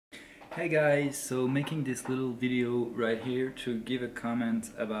Hey guys, so making this little video right here to give a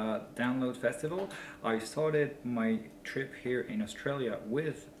comment about Download Festival. I started my trip here in Australia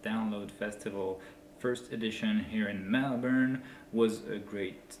with Download Festival. First edition here in Melbourne was a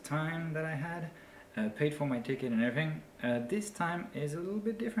great time that I had. Paid for my ticket and everything. This time is a little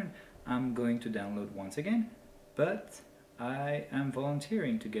bit different. I'm going to download once again, but I am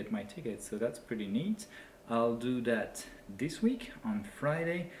volunteering to get my ticket, so that's pretty neat. I'll do that this week on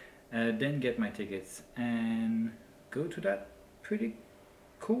Friday. Then get my tickets and go to that pretty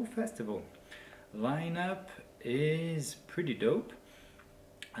cool festival. Lineup is pretty dope.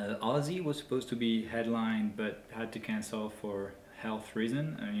 Aussie was supposed to be headlined but had to cancel for health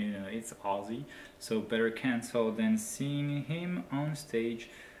reason. You know, it's Aussie, so better cancel than seeing him on stage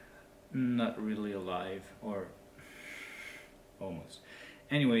not really alive, or almost.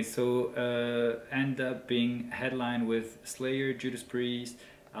 Anyway, so end up being headlined with Slayer, Judas Priest,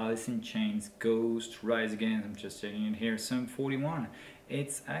 Alice in Chains, Ghost, Rise Against. I'm just checking in here, Sum 41.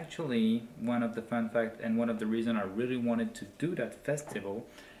 It's actually one of the fun facts, and one of the reasons I really wanted to do that festival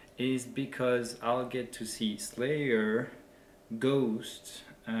is because I'll get to see Slayer, Ghost,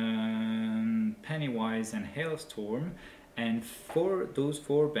 Pennywise and Hailstorm, and for those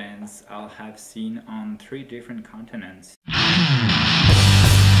four bands I'll have seen on 3 different continents.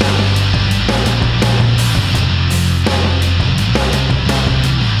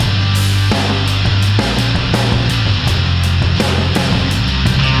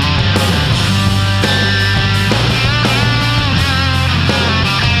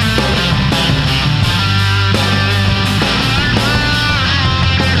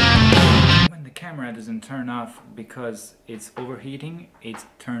 Doesn't turn off because it's overheating, it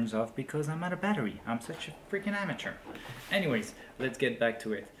turns off because I'm out of battery. I'm such a freaking amateur. Anyways, let's get back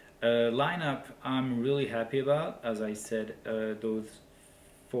to it. Lineup I'm really happy about. As I said, those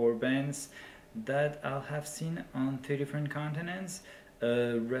 4 bands that I'll have seen on 3 different continents.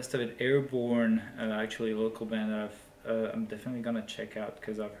 Rest of it, Airborne, actually a local band that I'm definitely gonna check out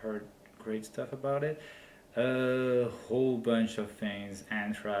because I've heard great stuff about it. A whole bunch of things,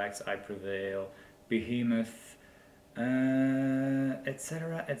 Anthrax, I Prevail, Behemoth,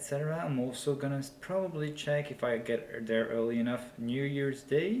 etc, etc. I'm also gonna probably check, if I get there early enough, New Year's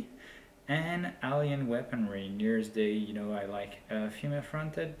Day and Alien Weaponry. New Year's Day, you know, I like female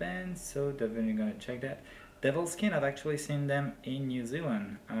fronted bands, so definitely gonna check that. Devil's Skin, I've actually seen them in New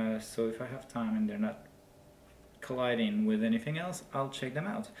Zealand, so if I have time and they're not colliding with anything else, I'll check them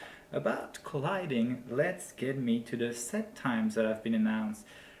out. About colliding, let's get me to the set times that have been announced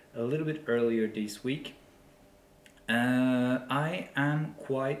a little bit earlier this week. I am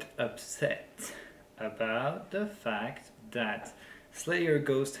quite upset about the fact that Slayer,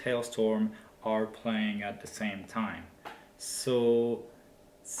 Ghost, Hailstorm are playing at the same time. So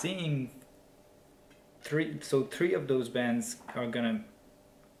seeing 3 of those bands are gonna,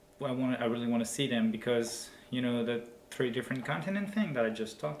 I really want to see them because, you know, the 3 different continent thing that I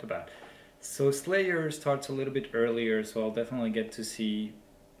just talked about. So Slayer starts a little bit earlier, so I'll definitely get to see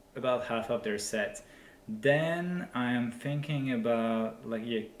about half of their set. Then I am thinking about, like,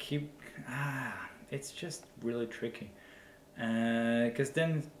 yeah, it's just really tricky, because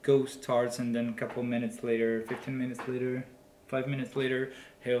then Ghost starts, and then a couple minutes later, 15 minutes later, 5 minutes later,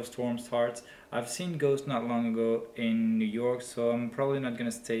 Hailstorm starts. I've seen Ghost not long ago in New York, so I'm probably not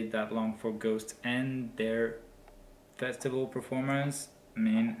gonna stay that long for Ghost and their festival performance. I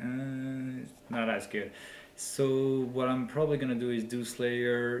mean, it's not as good. So what I'm probably gonna do is do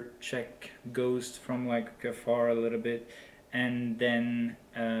Slayer, check Ghost from like afar a little bit, and then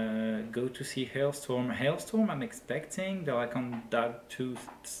go to see Hailstorm. Hailstorm I'm expecting they're like on that 2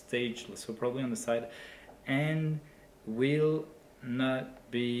 stage, so probably on the side, and will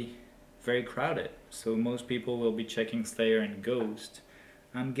not be very crowded. So most people will be checking Slayer and Ghost,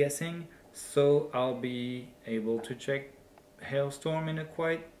 I'm guessing. So I'll be able to check Hailstorm in a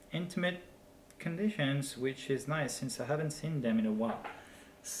quite intimate conditions, which is nice since I haven't seen them in a while.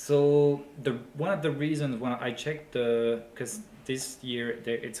 So one of the reasons when I checked because this year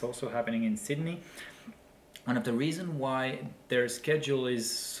it's also happening in Sydney, one of the reasons why their schedule is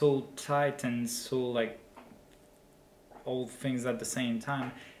so tight and so like all things at the same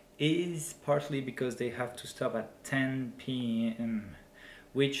time is partly because they have to stop at 10 p.m.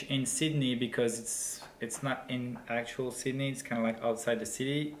 which in Sydney, because it's not in actual Sydney, it's kind of like outside the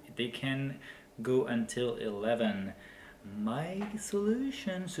city, they can go until 11. My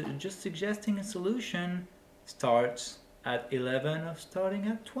solution, so just suggesting a solution, starts at 11 of starting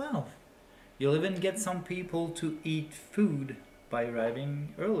at 12. You'll even get some people to eat food by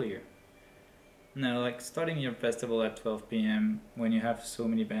arriving earlier. No, like starting your festival at 12 p.m. when you have so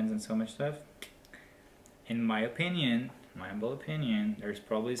many bands and so much stuff, in my opinion, my humble opinion, there's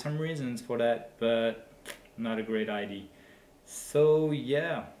probably some reasons for that, but not a great idea. So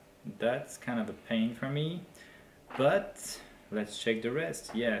yeah, that's kind of a pain for me, but let's check the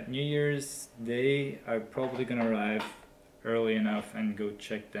rest. Yeah, New Year's Day, I'm probably gonna arrive early enough and go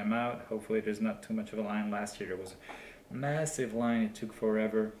check them out. Hopefully there's not too much of a line. Last year there was a massive line, it took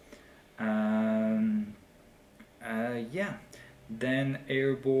forever. Yeah, then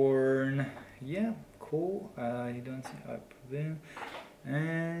Airborne, yeah, cool. You don't see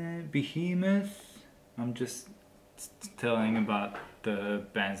Behemoth. I'm just telling about the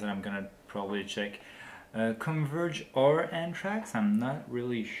bands that I'm gonna probably check. Converge or Anthrax, I'm not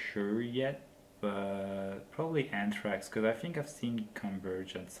really sure yet, but probably Anthrax because I think I've seen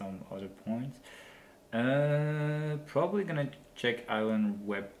Converge at some other points. Probably gonna check Alien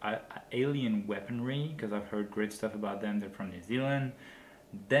Weaponry because I've heard great stuff about them. They're from New Zealand.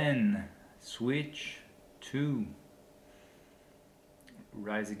 Then switch to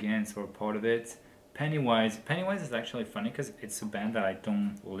Rise Against or part of it. Pennywise. Pennywise is actually funny because it's a band that I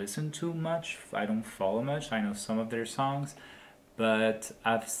don't listen to much. I don't follow much. I know some of their songs, but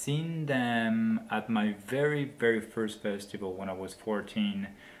I've seen them at my very first festival when I was 14.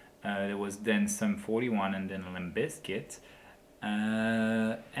 There was then Sum 41 and then Limp Bizkit.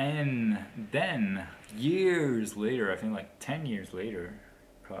 And then years later, I think like 10 years later,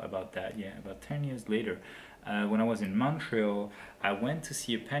 about that, yeah, about 10 years later, when I was in Montreal, I went to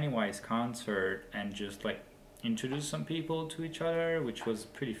see a Pennywise concert and just like introduce some people to each other, which was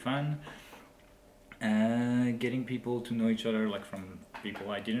pretty fun. Getting people to know each other, like from people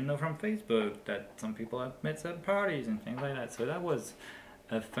I didn't know from Facebook, that some people I've met at parties and things like that. So that was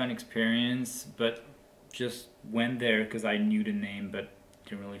a fun experience, but just went there because I knew the name but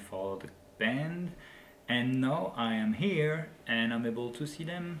didn't really follow the band. And now I am here and I'm able to see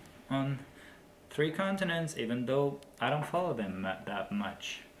them on 3 continents, even though I don't follow them that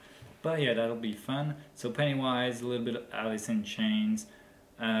much. But yeah, that'll be fun. So Pennywise, a little bit of Alice in Chains.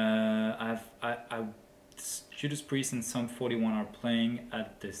 Judas Priest and Sum 41 are playing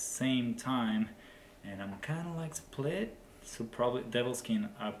at the same time, and I'm kind of like split. So probably Devilskin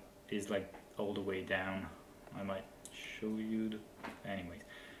up is like all the way down. I might show you the... Anyways.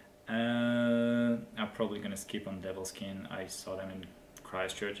 I'm probably gonna skip on Devilskin. I saw them in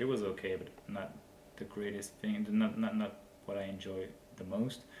Christchurch. It was okay, but not the greatest thing. Not what I enjoy the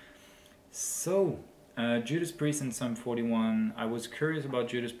most. So, Judas Priest and Sum 41. I was curious about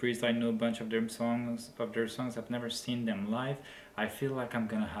Judas Priest. I know a bunch of their songs. I've never seen them live. I feel like I'm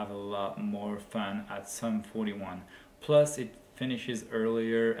gonna have a lot more fun at Sum 41. Plus, it finishes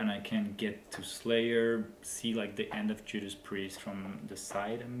earlier, and I can get to Slayer, see like the end of Judas Priest from the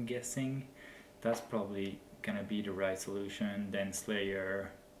side. I'm guessing that's probably gonna be the right solution. Then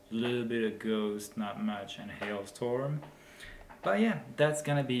Slayer, a little bit of Ghost, not much, and Hailstorm. But yeah, that's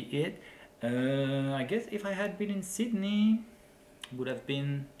gonna be it. I guess if I had been in Sydney, would have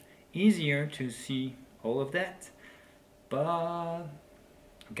been easier to see all of that. But I'm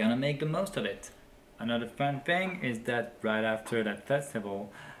gonna make the most of it. Another fun thing is that right after that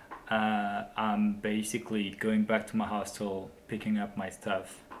festival, I'm basically going back to my hostel, picking up my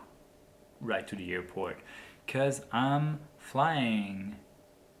stuff right to the airport, because I'm flying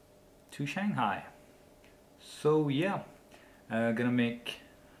to Shanghai. So yeah, gonna make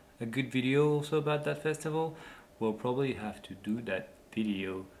a good video also about that festival. We'll probably have to do that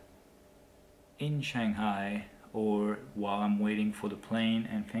video in Shanghai or while I'm waiting for the plane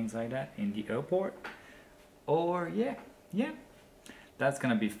and things like that in the airport. Or yeah, that's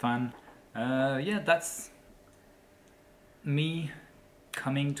gonna be fun. Yeah, that's me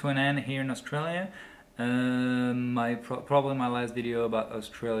coming to an end here in Australia. Probably my last video about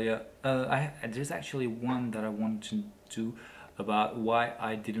Australia. There's actually one that I wanted to do about why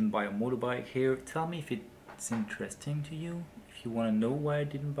I didn't buy a motorbike here. Tell me if it's interesting to you, if you want to know why I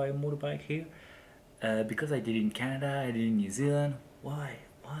didn't buy a motorbike here. Because I did in Canada, I did in New Zealand. Why?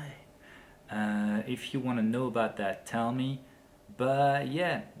 If you want to know about that, tell me. But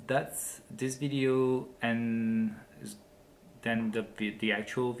yeah, that's this video, and then the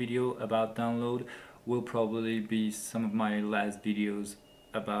actual video about download will probably be some of my last videos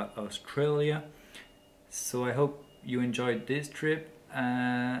about Australia. So I hope you enjoyed this trip,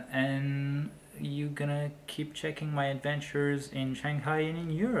 and you're gonna keep checking my adventures in Shanghai and in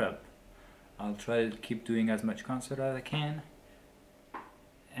Europe. I'll try to keep doing as much concert as I can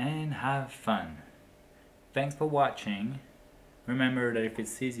and have fun. Thanks for watching. Remember that if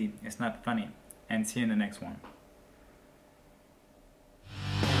it's easy, it's not funny. And see you in the next one.